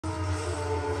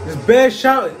This bear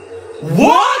shouting.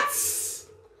 What?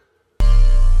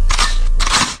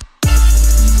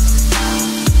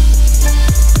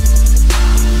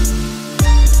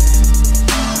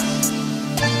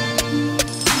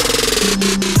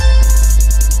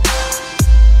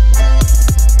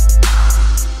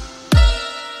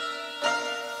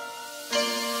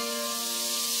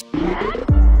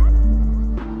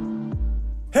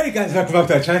 Hey guys, welcome back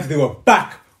to our channel. Today we're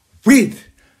back with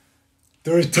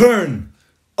the return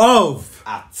of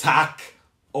Attack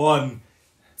on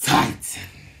Titan.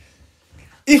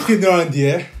 If you're not on the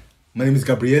air, my name is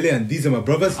Gabriele and these are my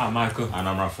brothers. I'm Michael. And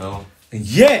I'm Raphael. And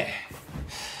yeah,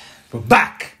 we're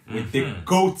back. With the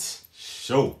GOAT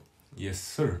Show. Yes,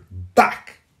 sir.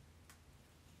 Back.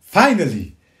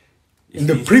 Finally. In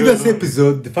the It's previous still-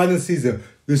 episode, the final season,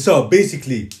 we saw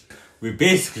basically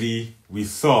We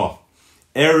saw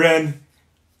Eren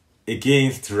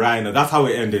against Rhino. That's how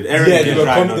it ended. Eren they against were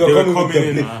Rhino. coming with the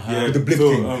in. blip, Yeah. with the blip So,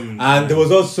 thing. And there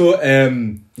was also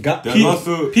There's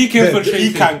also Peak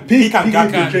infiltrated. Peak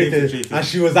Gabriele infiltrated, and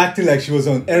she was acting like she was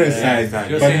on Eren's side.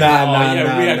 exactly. You're But saying,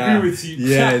 nah. we agree with you.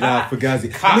 Yeah, nah,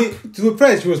 Fugazi. Cap. I mean, to be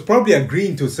fair, she was probably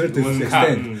agreeing to a certain wasn't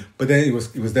extent, cap. but then it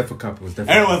was there for cap. It was there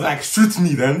for Eren cap. was like, shoot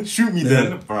me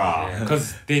then. Bruh.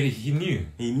 Because he knew.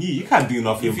 He knew you can't do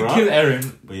nothing, If you bro. kill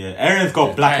Eren, But yeah, Eren's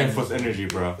got black Titan. and force energy,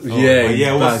 bro. Yeah, But yeah,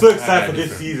 he's we're back. so excited for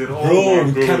this season. Bro, Oh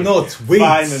my we God. cannot wait,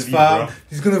 Finally, fam. bro.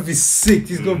 He's gonna be sick.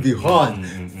 He's gonna be hot.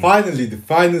 Finally, the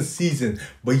final season.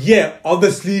 But yeah,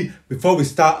 obviously, before we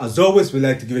start, as always, we'd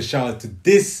like to give a shout out to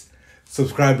this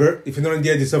subscriber. If you're not in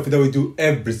there, this is something that we do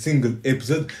every single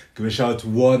episode. Give a shout out to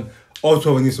one or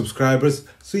to our new subscribers.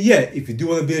 So yeah, if you do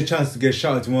want to be a chance to get a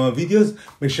shout out to one of our videos,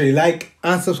 make sure you like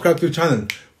and subscribe to the channel.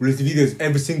 We release videos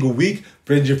every single week,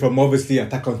 ranging from obviously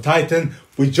Attack on Titan.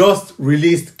 We just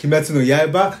released Kimetsu no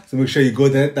Yaiba, so make sure you go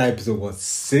there. That episode was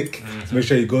sick, so make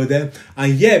sure you go there.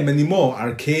 And yeah, many more,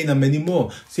 Arcane and many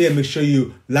more. So yeah, make sure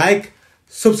you like,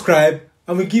 subscribe,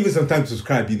 and we give you some time to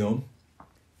subscribe, you know.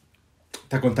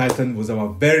 Attack on Titan was our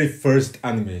very first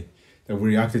anime that we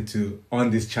reacted to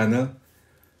on this channel.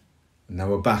 And now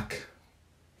we're back.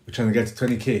 We're trying to get to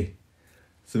 20k.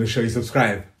 So make sure you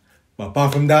subscribe. But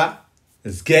apart from that,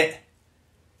 let's get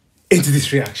into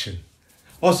this reaction.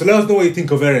 Also, let us know what you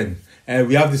think of Eren.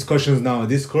 We have discussions now on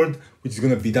Discord, which is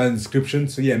going to be down in the description.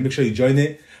 So yeah, make sure you join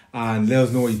it and let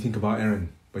us know what you think about Eren.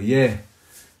 But yeah,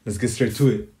 let's get straight to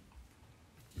it.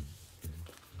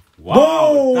 Wow,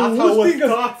 Whoa, that's how whose we're finger-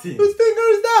 starting. Whose finger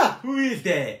is that? Who is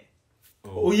that?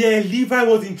 Oh yeah, Levi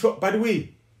was in trouble. By the way,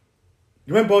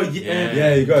 remember?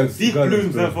 Yeah, you got Zeke blew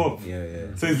himself up.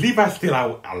 Yeah. So is Levi still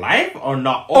alive or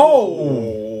not?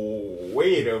 Oh.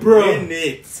 Wait a Bro.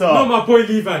 minute. not my boy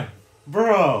Levi.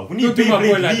 Bro, we need Don't do my boy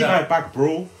Beyblade like Levi that. back,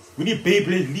 bro. We need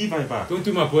Beyblade Levi back. Don't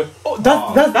do my boy. Oh,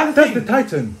 that's that the thing.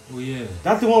 Titan. Oh, yeah.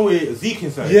 That's the one with Zeke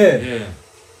inside. Yeah.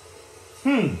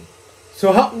 Yeah.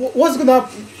 So what's gonna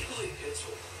happen?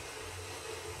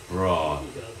 Bro.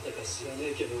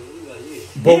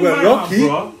 But we're lucky.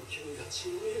 Bro.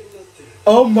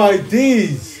 Oh my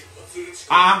days!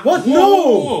 What?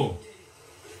 No!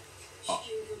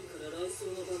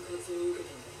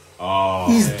 Oh.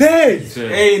 He's dead!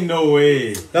 Ain't no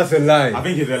way. That's a lie. I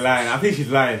think he's lying. I think she's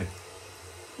lying.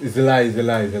 It's a lie, it's a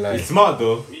lie, it's a lie. He's smart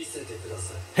though.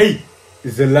 Hey.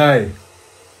 It's a lie.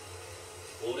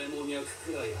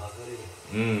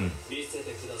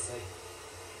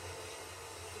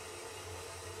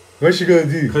 What's she gonna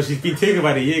do? Because she's been taken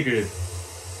by the Jaegers.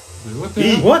 Wait, what the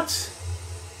hell? What?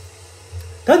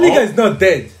 That nigga is not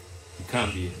dead. He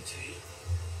can't be.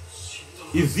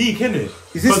 It's Zeke, innit?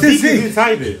 Is this But the Zeke is Zeke?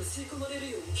 inside it.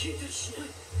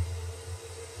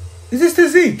 Is this the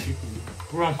Zeke?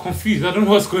 Bro, I'm confused. I don't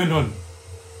know what's going on.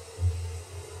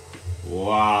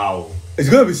 Wow. It's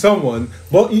gonna be someone,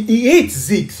 but he ate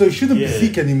Zeke, so it shouldn't be Yeah.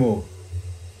 Zeke anymore.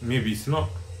 Maybe it's not.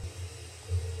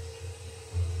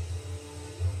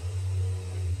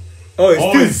 Oh, it's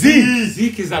still it's Zeke.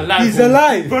 Zeke is alive. He's bro.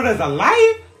 alive. Brother's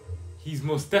alive? He's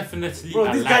most definitely Bro,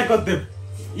 alive. this guy got the...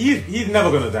 He's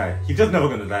never gonna die. He's just never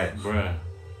gonna die. Bruh.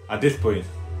 At this point.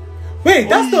 Wait,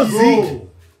 that's not Bro. Zeke.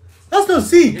 That's not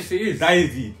Zeke. Yes, it is. That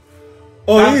is Zeke.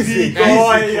 Oh, it That's is Zeke. That is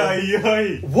Oi, Zeke, oi,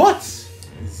 oi. What?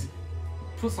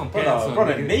 Put some pants on.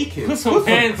 Brother, nigga. naked. Put some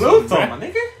pants on, clothes on, bruh. my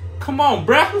nigga. Come on,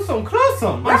 bruh. Put some clothes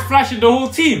on, Man's flashing the whole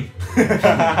team.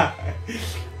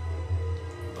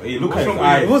 Hey, look What's at his wrong with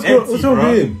eyes. him? What's Empty, wrong bro.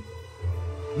 with him?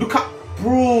 Look at...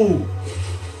 Bro.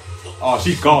 Oh,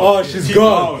 she's gone. Oh, she's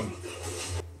gone.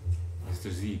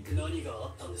 Mr. Zeke.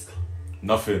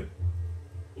 Nothing.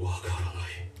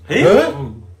 Hey? Huh?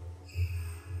 Oh,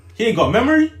 He ain't got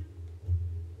memory?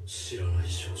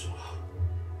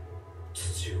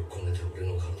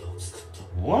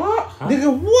 What?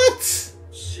 Nigga, what?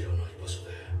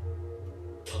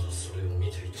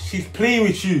 She's playing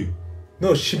with you.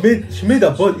 No, she made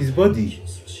his body.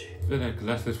 Feel like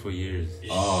lasted for years.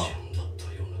 Oh.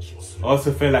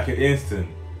 Also felt like an instant.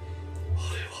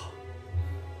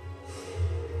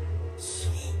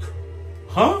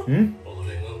 Huh? Hmm?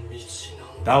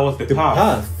 That was the The path.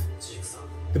 path.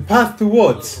 The path to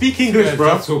what? Speak English, Yeah, bro.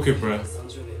 that's okay, bro.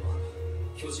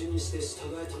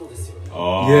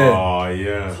 Oh,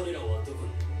 yeah.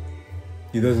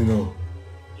 He doesn't know.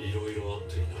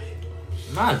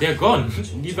 Nah, they're gone.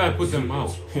 Levi put them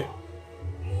out.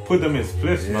 Put them in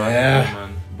splits, man. Yeah.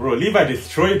 Man. Bro, Levi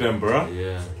destroyed them, bro.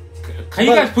 Yeah. Can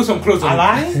you guys put some clothes on?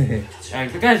 Alive?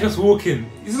 Like, the guy's just walking.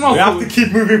 It's not We have to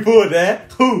keep moving forward there.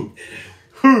 Who?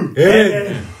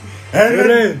 Eren.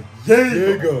 Eren. Diego.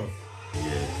 Diego.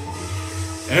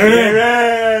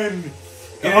 Eren.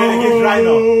 Eren against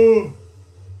Rhino.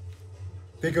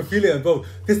 They can feel it as well.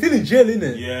 They're still in jail,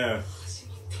 innit? Yeah.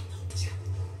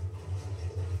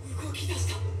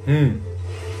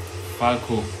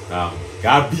 Falco. Now,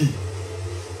 Gabi.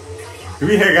 Do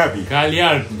we hear Gabi?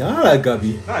 Galliard. Nah, I like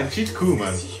Gabi. Nah, she's cool,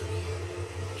 man.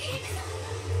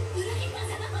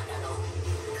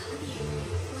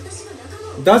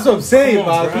 That's what I'm saying, Come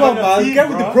on, man. bro. Come on, man. Team, Get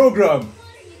with the bro. program.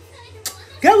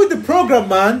 Get with the program,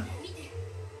 man.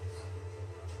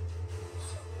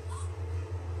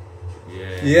 Yeah.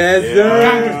 Yes, Yeah. sir.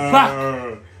 Gang is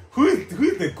back.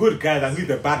 Who's the good guys and who's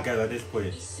the bad guys at this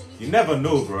point? You never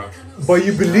know, bro. But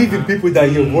you believe in people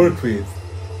that you work with.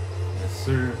 Yes,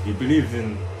 sir. He believes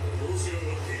in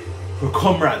her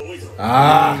comrades.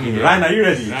 Ah. Ryan, are you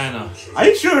ready? Rhino. Are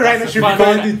you sure Ryan should be Fine.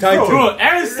 Find the title. Bro,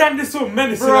 Aaron Sand is so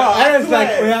menacing. Bro, Like, Aaron's like,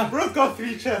 swear, oh yeah. Bro's got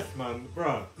 3 chests, man.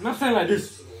 Bro. nothing like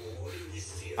this.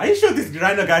 Are you sure this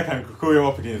Rhino guy can go you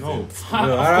up against No. him? No,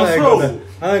 Of I course, ain't bro. got that.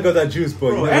 I ain't got that juice, boy.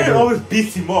 Bro, You never Aaron know. always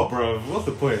beats him up, bro. What's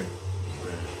the point?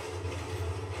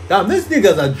 Damn, these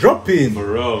niggas are dropping.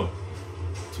 For real.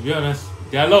 To be honest,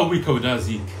 they're a lot weaker without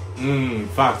Zeke.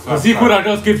 Facts. But Zeke would have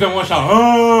just given them one shot.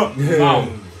 Wow.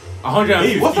 150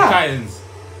 Hey, what's that? Titans.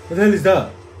 What the hell is that?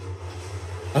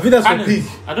 I think that's for Cannons.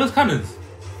 Pete. Are those cannons?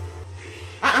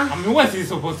 I mean, what is he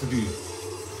supposed to do?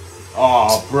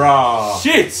 Oh, bro.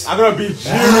 Shit! I'm gonna beat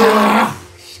you.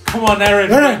 Come on,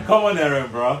 Aaron. Aaron. Come on, Aaron,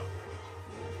 bro.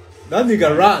 That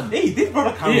nigga ran. Hey, this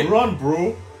brother can Yeah. run,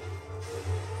 bro.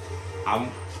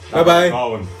 Bye-bye.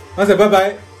 I said bye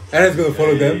bye. Aaron's gonna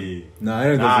follow Hey. them. Nah,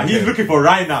 Aaron doesn't Nah, he's care. looking for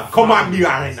Rhino. Come on, me,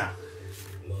 Rhino.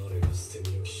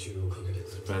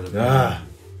 Ah.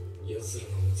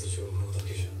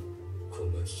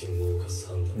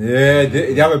 Yeah,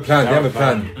 they have a plan. They have a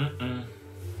plan. 聞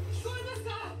こえます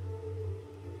か？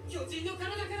巨人の体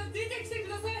から出てきてく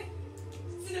ださい。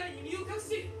室内に身を隠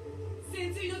し、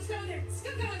潜水の力で地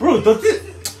下から。 Bro, does it?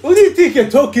 Who do you think you're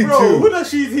talking Bro, who to? does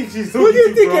she think she's talking Who do you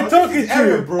to, think bro? you're talking This is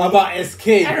Aaron, to? bro. About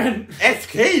escape. Aaron,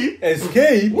 Escape?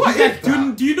 Escape? What like, is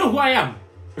that? do you know who I am?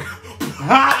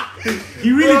 Ha!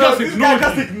 He really Bro, just this guy ignored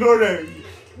just me. ignored him.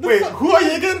 Wait, who are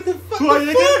you again? Who are you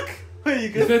again? Who are you He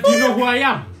again? said, do you know who I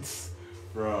am?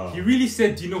 Bro. He really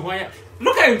said, do you know who I am?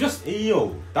 Look at him, just Hey,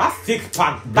 yo, that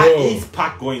 6-pack, that Bro.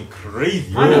 8-pack going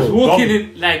crazy. man just Bro, walking Dumb.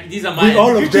 in like these are With mine. all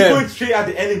of You just them. going straight at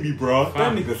the enemy, bro. That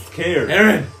Fam. nigga's scared.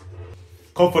 Aaron,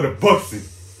 Come for the boxing.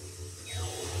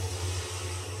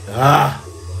 Ah.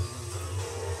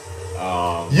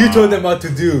 Oh, You man. told them what to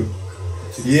do.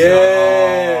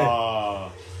 Yeah.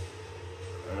 Oh.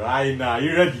 Right now,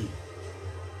 you ready?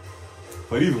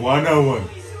 For this 1-on-1.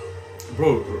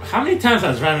 bro, how many times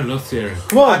has Ryan lost to Aaron?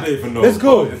 Come I on. don't even know. Let's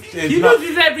go. It's He not- does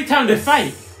this every time they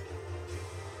fight.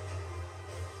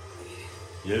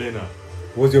 Yelena.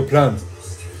 What's your plan?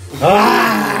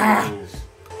 Ah.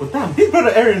 But damn, this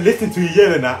brother Aaron listened to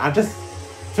Yelena and just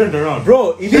turned around.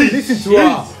 Bro, he didn't listen to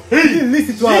her. He didn't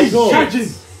listen to her at all. Charging.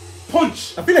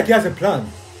 Punch. I feel like he has a plan.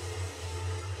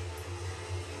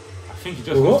 I think he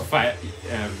just What? wants to fight.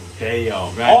 Damn.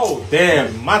 Right. Oh,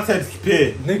 damn. Man said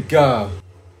spear. Nigga.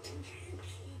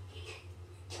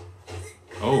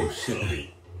 Oh shit.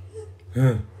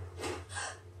 Huh.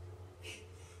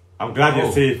 I'm glad you're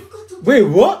Oh. safe. Wait,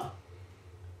 what?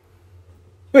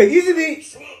 Wait, isn't he? 申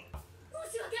し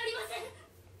訳ありませ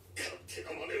ん。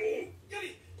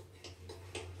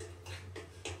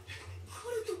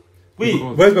 Wait,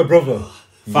 Where's my brother?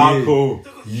 Falco.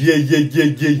 Yeah.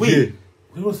 Wait,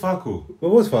 where was Falco?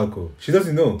 What was Falco? She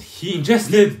doesn't know. He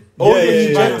ingested. Oh, Yeah, yeah, yeah,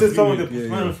 he yeah, just did yeah. some of the Yeah,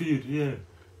 spinal yeah. fluid, yeah.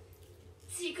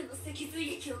 チークの脊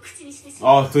髄液を口にしてし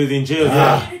ま Oh, so he's in jail, Ah.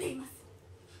 yeah. われています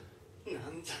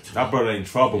That brother in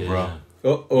trouble, bro. Yeah.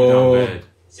 Uh He down oh. bad.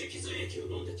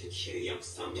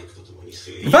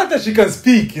 The fact that she can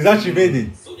speak is actually made it.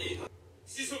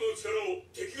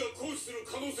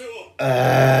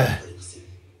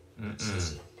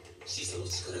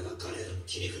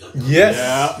 Yes,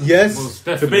 Yeah. yes. Most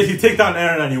So definitely. basically, take down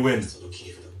Eren and you win.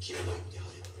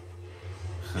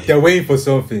 They're waiting for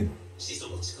something.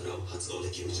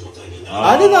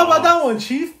 I didn't know about that one,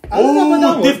 Chief. I didn't know about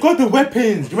that one. They've got the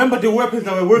weapons. Remember the weapons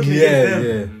that were working Yeah, against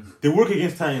them? yeah. They work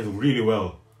against Titans really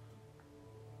well.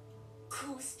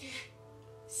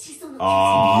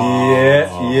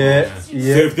 Yeah. So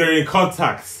if they're in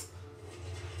contacts,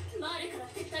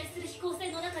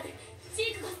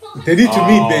 they need to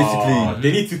meet basically.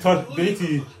 they need to touch. They need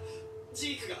to.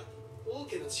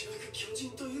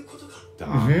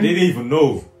 They didn't even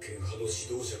know.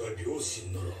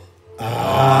 So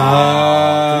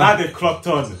now they've clocked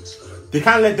on. They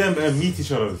can't let them meet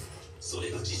each other.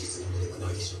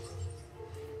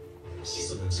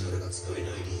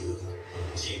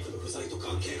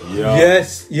 Yeah.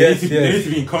 Yes, yes, They need to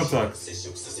be in contact.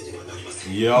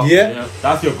 Yeah. Yeah.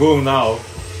 That's your goal now.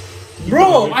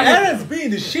 Bro, Eren's being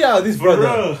the shit out of this brother.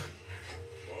 Bruh.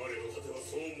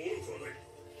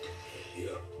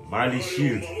 Marley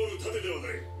Shield.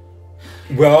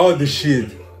 We're all the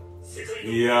shit.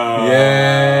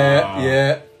 Yeah.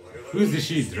 Yeah. Who's the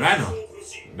shield? Rhino.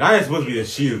 That is supposed to be the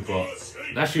shield, but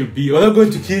That should be We're not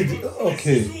going to kill.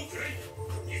 Okay.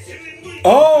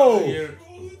 Oh!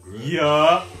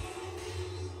 yeah.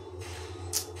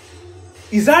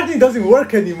 His thing doesn't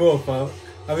work anymore, fam.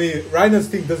 I mean, Rhino's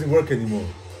thing doesn't work anymore.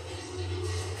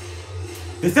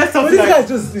 They said But something this like,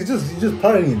 guy's just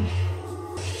partying.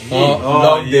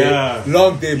 oh, yeah.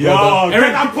 Long day, yo, brother.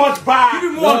 get that punch back.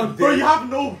 Give him Long one. day. Bro, you have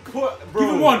no bro. Give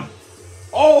him one.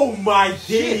 Oh my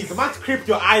days. The man scraped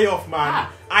your eye off, man.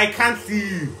 I can't see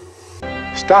you.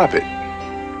 Stop it.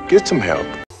 Get some help.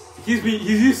 He's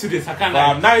used to this. I can't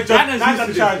lie. Now you just Rhino's now used to you're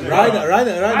this. charging.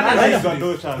 Rhino's Got used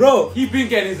no to chance. Bro, He's been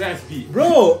getting his ass beat.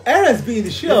 bro, Eren's being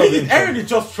the shit out of him. Eren is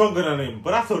just stronger than him,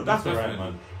 but that's alright, fine.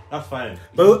 man. That's fine.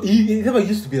 But he never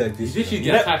used to be like this. This should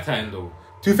get attack time though.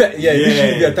 To be fair, yeah, this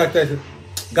should be the attack titan.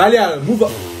 Galia, move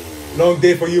up. Long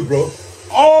day for you, bro.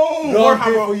 Oh, Long day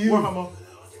Warhammer, for you. Warhammer.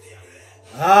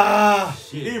 Ah,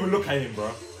 You didn't even look at him,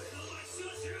 bro.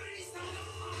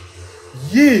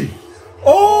 yeah.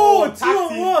 Oh, two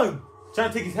tactic. on one. Trying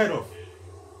to take his head off.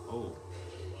 Oh.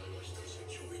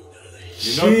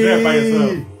 You're not there by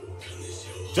yourself.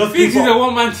 Just Biggs give is a up.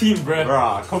 one-man team, bruh.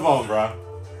 Bruh, come on, bruh.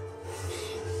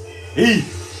 Hey!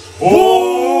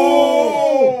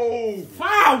 Oh!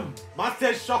 Fam! Man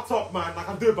said, shut up, man. I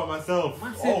can do it by myself.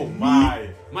 Man said Oh, me, my.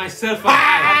 Myself and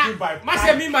Ah! I. Man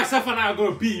said me, myself and I are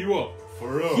gonna beat you up.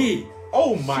 For real. Yeah.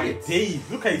 Oh, my Shit. days.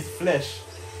 Look at his flesh.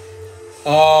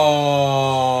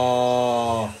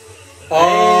 Oh.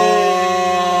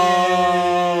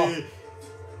 Oh. Hey.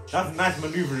 That's nice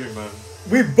maneuvering, man.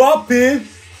 We bopping.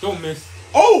 Don't miss.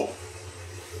 Oh!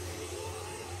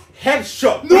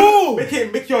 Headshot. No!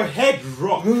 Make your head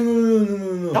rock.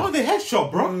 No. That was a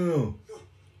headshot, bro. No.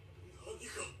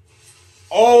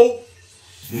 Oh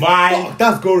my Fuck,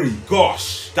 that's gory.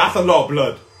 gosh. That's a lot of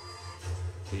blood.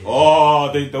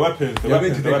 Oh, the weapons. The Yeah, we weapons.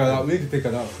 need to The take her out. weapons. We need to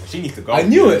take her out. She needs to go. I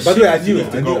knew it. By the way, I She knew needs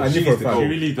it. to I go. knew She for a needs to fact. go. She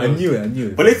really I does. knew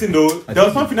it. But listen though, there was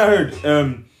told something I heard.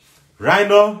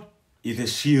 Rhino is a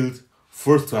shield,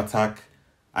 forced to attack,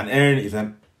 and Eren is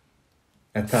an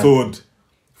Attack. sword,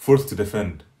 forced to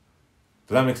defend.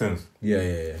 Does that make sense?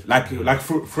 Yeah. Like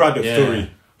throughout the Yeah.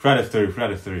 story. Throughout the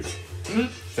story.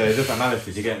 So it's just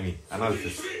analysis, you get me?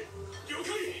 Analysis.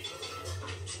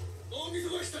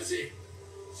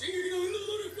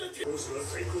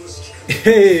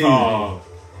 Hey. Oh.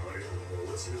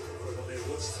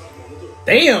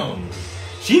 Damn.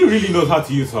 She really knows how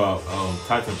to use her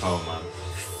Titan power, man.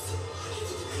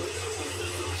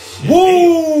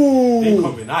 Whoa. They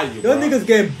coming at you, Those bro. niggas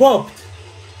getting bopped.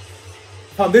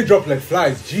 Fam, they drop like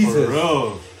flies. For Jesus.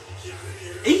 real.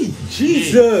 Hey,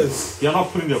 Jesus. you're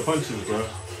not pulling your punches, bro.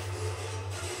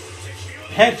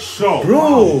 Headshot. Bro.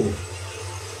 Wow.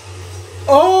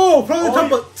 Oh, from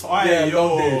the Oh, top. yeah,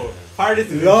 long day.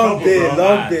 Paradise is Long in day, trouble, bro.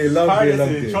 long day, long day, Paradise long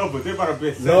is in day. trouble. They're about to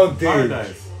be sent Long to day.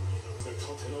 Paradise.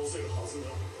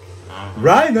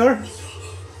 Reiner.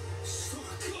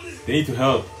 They need to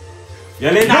help.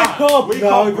 Yeah, Lena. Wake up Wake now.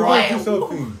 up, We're bro. going to do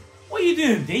something. What are you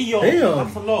doing? Damn.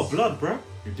 That's a lot of blood, bro.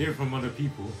 You're different from other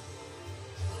people.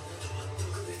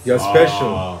 You're special.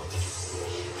 Ah,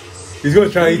 He's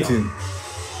gonna try eating.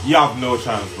 you have no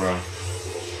chance, bro.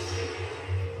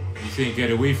 You saying get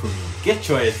away from me. Get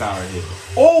your ass out of here.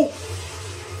 Oh!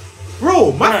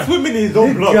 Bro, man Bruh. swimming in his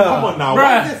own blood. Nigga. Come on now. Bruh.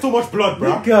 Why is there so much blood,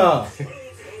 bro? Nigga.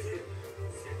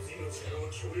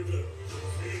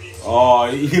 Oh,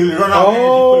 he'll run out of energy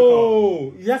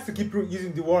Oh, he has to keep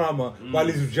using the Warhammer while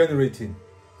he's regenerating.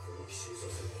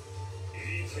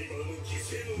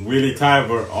 Willie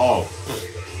Tiber. Oh,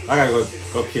 that guy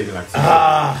got killed in like.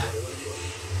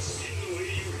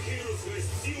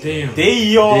 Damn.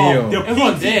 Damn.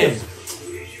 Everyone dead.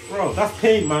 Bro, that's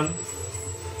pain, man.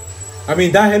 I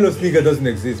mean, that Hello sneaker doesn't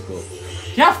exist, bro.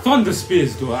 You have thunder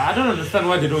spears, though. I don't understand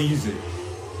why they don't use it.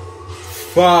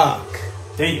 Fuck.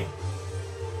 Damn.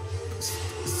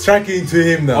 Striking into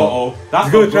him now. Uh-oh. That's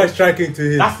He's gonna not try good. striking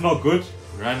to him. That's not good.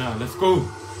 Right now, let's go.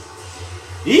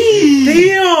 Eee.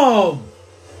 Damn!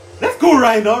 Let's go,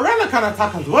 Rhino. Rhino can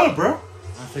attack as well, bro.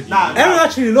 Nah, Aaron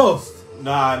actually lost.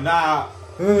 Nah.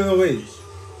 No, wait.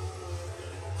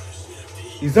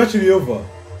 It's actually over.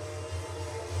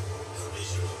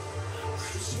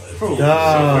 Bro,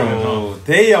 Damn. oh,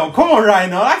 damn. Come on,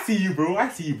 Rhino. I see you, bro.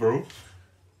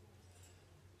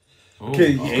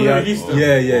 Okay, Oh, yeah, release them.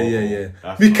 yeah.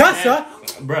 That's Mikasa?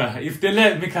 Bruh, if they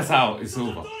let Mikasa out, it's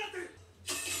over.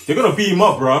 They're gonna beat him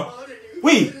up, bro.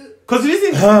 Wait, cause this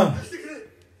is. Huh.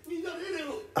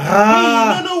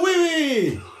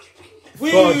 Wait.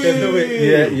 Fuck, there's no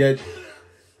way.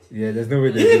 Yeah, there's no way.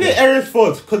 Isn't it Aaron's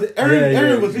fault? Cause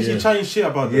Aaron was literally yeah. chatting shit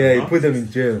about them. Yeah, no? he put them in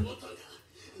jail.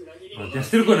 But they're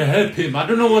still gonna help him. I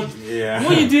don't know what. Yeah.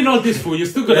 What are you doing all this for? You're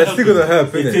still gonna They're help still him. gonna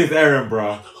help, It innit? is Aaron, bro. お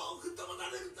前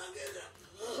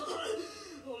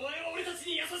は俺たち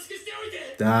に優しくしておいて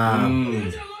Damn.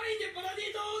 じゃあワインでパラデ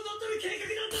ィ島を乗っ取る計画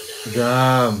だったん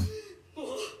だ Damn. もう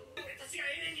俺たちがエ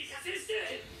レンに加勢して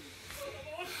子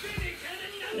供を作れねえ体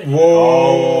になんで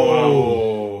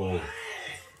Whoa.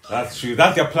 That's true.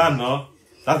 That's your plan, no?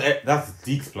 That's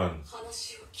Deke's plan.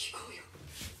 話を聞こうよ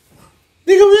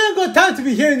Nigga, we ain't got time to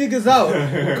be hearing niggas out.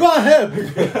 Go ahead. 俺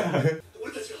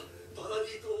たちはパラデ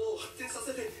ィ島を発展さ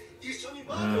せて一緒に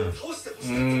マークを倒してほし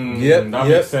い Yep, That yep.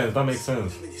 makes sense. That makes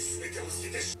sense. ために全てを捨て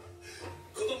て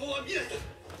子供は未来だ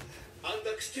安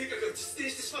楽死計画が実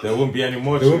現してしまった There won't be any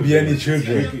more There won't be any や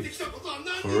children. ってきたことは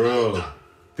何 For にもあっ real. た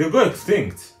They'll go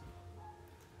extinct.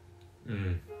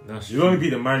 That's You only be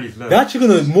the Marley's left. They're actually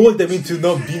gonna mold them into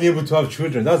not being able to have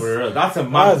children. That's For real. That's a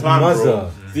mad That's plan, bro.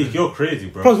 mazza. Zeke, you're crazy,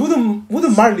 bro. plus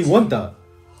wouldn't Marley want that?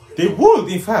 They would,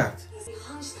 in fact.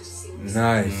 反した姿勢を見せ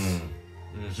Nice.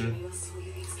 君はそうい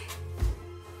うや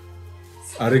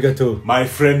つだ Arigato. My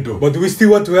friend, though. But do we still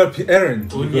want to help Aaron?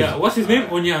 Onya. What's his name?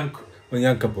 Onyank.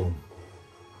 Onyankapo.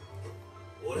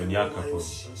 俺もお前を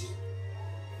信じる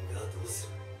がどうす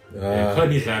る Yeah,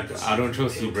 Connie's like, I don't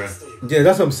trust you, bruh. Yeah,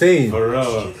 that's what I'm saying. For real. 計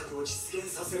画を実現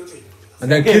させるということ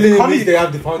だ And then Yeah, killing him Connie's- means they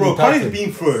have the Bro, founding Connie's title.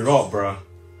 been through a lot, bro. だよ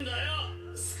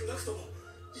少なくとも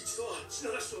一度は地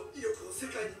ならしの威力を世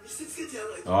界に見せつけてやら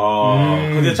ないと Oh,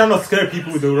 because they're trying to scare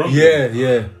people with the wrong Yeah,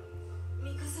 yeah.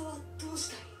 ミカサはどうし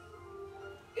たい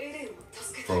エレンを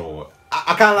助けたい Bro,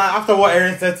 I can't lie. After what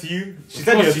Aaron said to you, she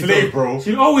said you're a She slave, does. bro.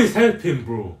 She'll always help him,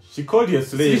 bro. She called you a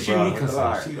slave, Especially bro.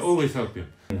 Mikasa. She'll always help him.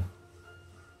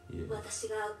 私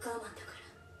がアッカーマンだか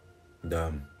ら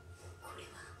Damn. これは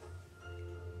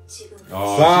自分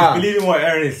Oh, Fuck. she's believing what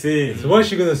Aaron is saying. So what is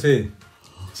she gonna say?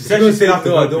 She She's said gonna she say still have to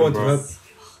no, I help don't him, want to bro. help.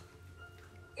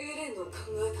 エレンの考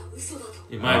えた嘘だと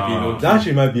It might be low. That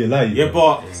actually might be a lie. Yeah,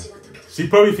 but 私は時々 she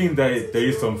probably thinks that there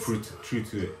is some truth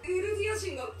to it. エルディア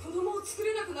人が子供を作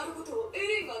れなくなることをエ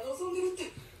レンが望んでるって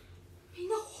みん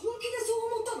な本気でそう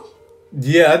思ったの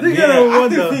Yeah, I think I Yeah, don't I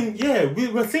want still that. think. Yeah, we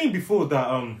were saying before that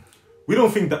we don't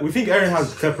think that we think Aaron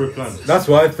has separate plans. That's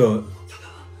what I thought.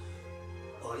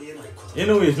 ありえないこと In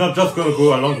a way, it's not just gonna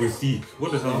go along with Zeke.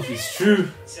 What the hell? It's true.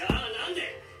 じゃあなん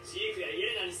でジークやイエ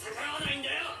レナに逆らわないんだ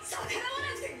よ逆らわ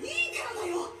なくていいからだ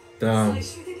よ Damn. 最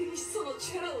終的に始祖の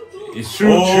力をどう It's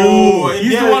true, Oh, true.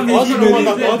 He's yeah, the one who's he's gonna the one wield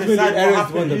that it. got Ultimately, decide what Aaron's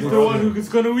happened. one that He's will the one who's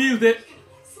gonna wield it.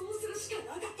 そうするしか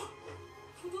なかった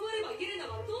断ればイエレナ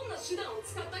はどんな手段を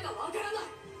使ったかわからない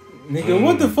Nigga,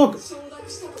 what the fuck? 承諾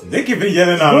したと They keep been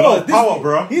yelling out a lot of this- power,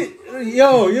 bro.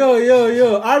 Yo.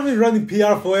 Armin's running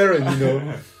PR for Aaron, you know.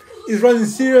 He's running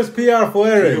serious PR for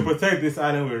To Aaron. protect this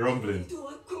island with rumbling. 人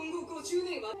は今後50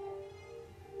年は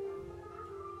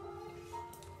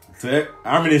So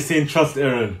Armin is saying trust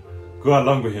Aaron. Go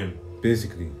along with him.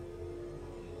 Basically.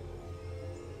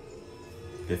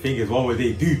 The thing is, what will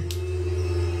they do?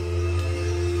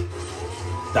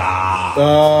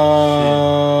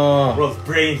 Da. Bro's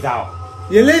brains out.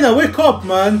 Yelena, wake up,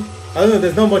 man. I don't know,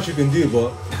 there's not much you can do,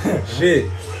 but shit.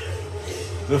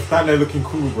 Just stand there looking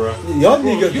cool, bro. Y'all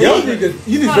niggas,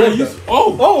 you deserve that.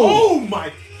 Oh! Oh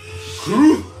my.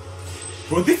 Screw.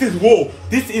 Bro, this is war.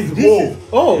 This is war.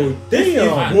 Oh, This is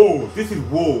damn. war. This is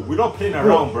war. We're not playing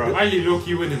around, bro. Why you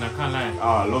low-key winning? I can't lie.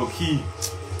 Ah, low key.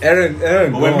 Aaron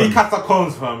But when gone. Mikasa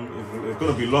comes, fam, it's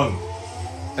gonna be long.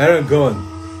 Aaron gone.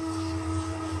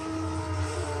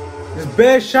 This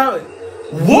bear shouting.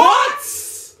 What?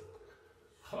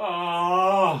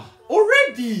 Ah. Already?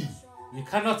 already. You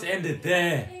cannot end it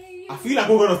there. I feel like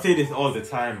we're gonna say this all the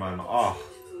time, man. Oh.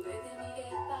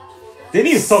 They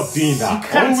need to stop doing that. You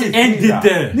can't Always end do it that.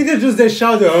 there. Nigga just they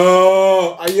shouted,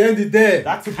 oh, I end it there.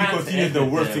 That to be Can't continued end the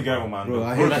it worst there, thing ever, man. Bro, The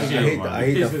I hate worst that. thing I ever, hate man. that. I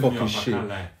hate that Pisses me fucking off, I shit. can't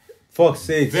lie. Fuck's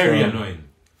sake. Very annoying.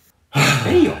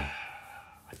 Damn.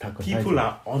 Attack on People Titan.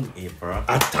 are on it, bro.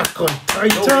 Attack on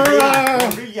No, Titan.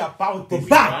 we're really about this. We're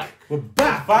back. We're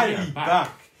back. Finally Yeah,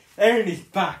 back. Aaron is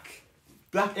back.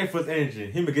 Black Air Force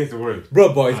energy. Him against the world.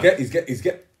 Bro, boy, it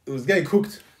was getting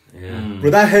cooked. Yeah. Bro,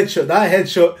 that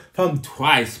headshot, fam,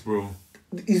 Twice, bro.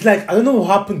 it's like, I don't know what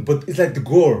happened, but it's like the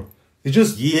gore. It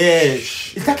just,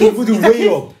 Yes. It's like Put the way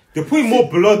up. They're putting more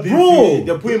blood into Bro. it.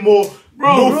 They're putting more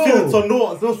no filter,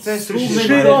 no censorship. many straight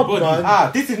dead up, bodies.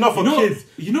 man. This is not for kids.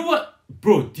 You know what,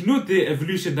 bro? Do you know the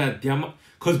evolution that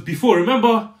because before,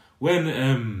 remember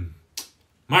when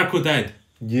Marco died?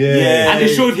 Yeah. And they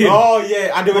showed him. Oh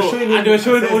yeah, and they were Bro, showing him. and they were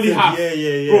showing only half.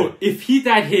 Yeah. Bro, if he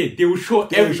died here, they will show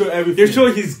They will show everything. They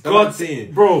show his That's what I'm guts,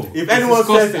 saying. bro. If it's anyone says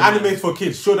disgusting, anime man. is for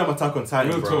kids, show them Attack on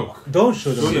Titan, Real bro. talk. Don't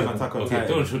show them. Show them that. Attack on Okay, Titan.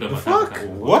 don't show them. fuck?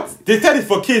 What? They said it's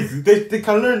for kids. They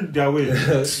can learn their way.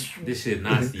 This shit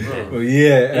nasty. Oh,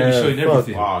 yeah. They be showing fuck.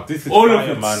 everything. Wow, this is All of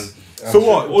fire, it. man. So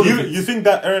what? all of it. You think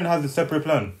that Eren has a separate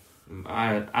plan?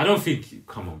 I don't think.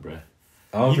 Come on, bro.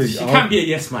 I don't He think- can't be a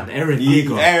yes man. Eren.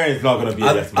 Eren is not gonna be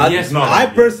a yes man. Yes, not. I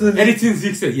personally, Anything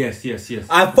Zeke said, yes.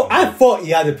 I thought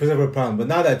he had a separate plan, but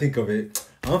now that I think of it,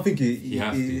 I don't think has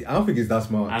to. I don't think he's that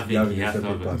smart. I to think have he a has to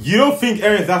separate have plan. it. You don't think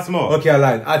Eren's that smart? Okay, I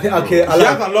lied. I think okay, I He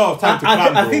lied. has a lot of time to I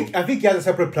plan, bro. think he has a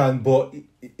separate plan, but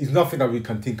it's nothing that we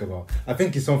can think about. I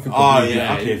think it's something. Oh completely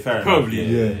yeah, okay, fair enough. Probably.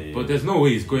 Yeah. But there's no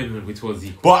way he's going with towards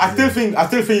Zeke. But I still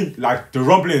think like the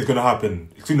rumbling is gonna happen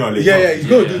sooner or later. Yeah, he's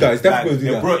going to Yeah. do that. He's definitely Like, going to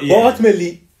do that. bro, yeah. But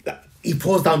ultimately, it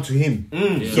falls down to him.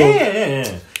 Yeah.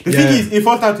 The thing is, it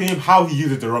falls down to him how he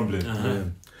uses the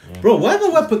rumbling. Bro, whatever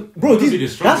weapon, bro, Gonna be the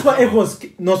that's strongest why one. everyone's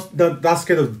not that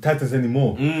scared of the Titans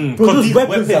anymore. Bro, 'Cause those these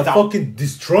weapons weapons are are fucking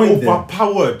destroying them.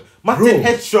 Overpowered. Bro. Massive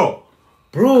headshot.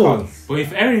 Bro, But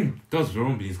if Eren does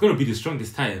rumbling, he's gonna be the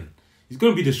strongest Titan. He's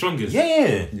gonna be the strongest.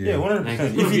 Yeah, Yeah. 100%. Like, he's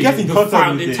If gonna he be gets in the contact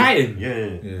founding with Titan.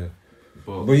 yeah.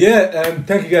 but yeah,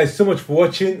 thank you guys so much for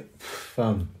watching.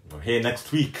 Fam, We're here next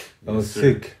week. that was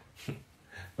sick.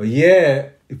 But yeah,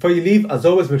 before you leave, as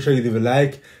always, make sure you leave a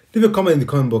like, leave a comment in the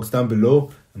comment box down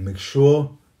below, and make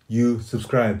sure you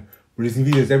subscribe. We're releasing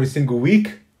videos every single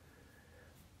week.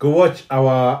 Go watch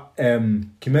our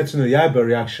Kimetsu no Yaiba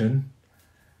reaction.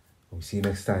 We'll see you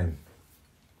next time.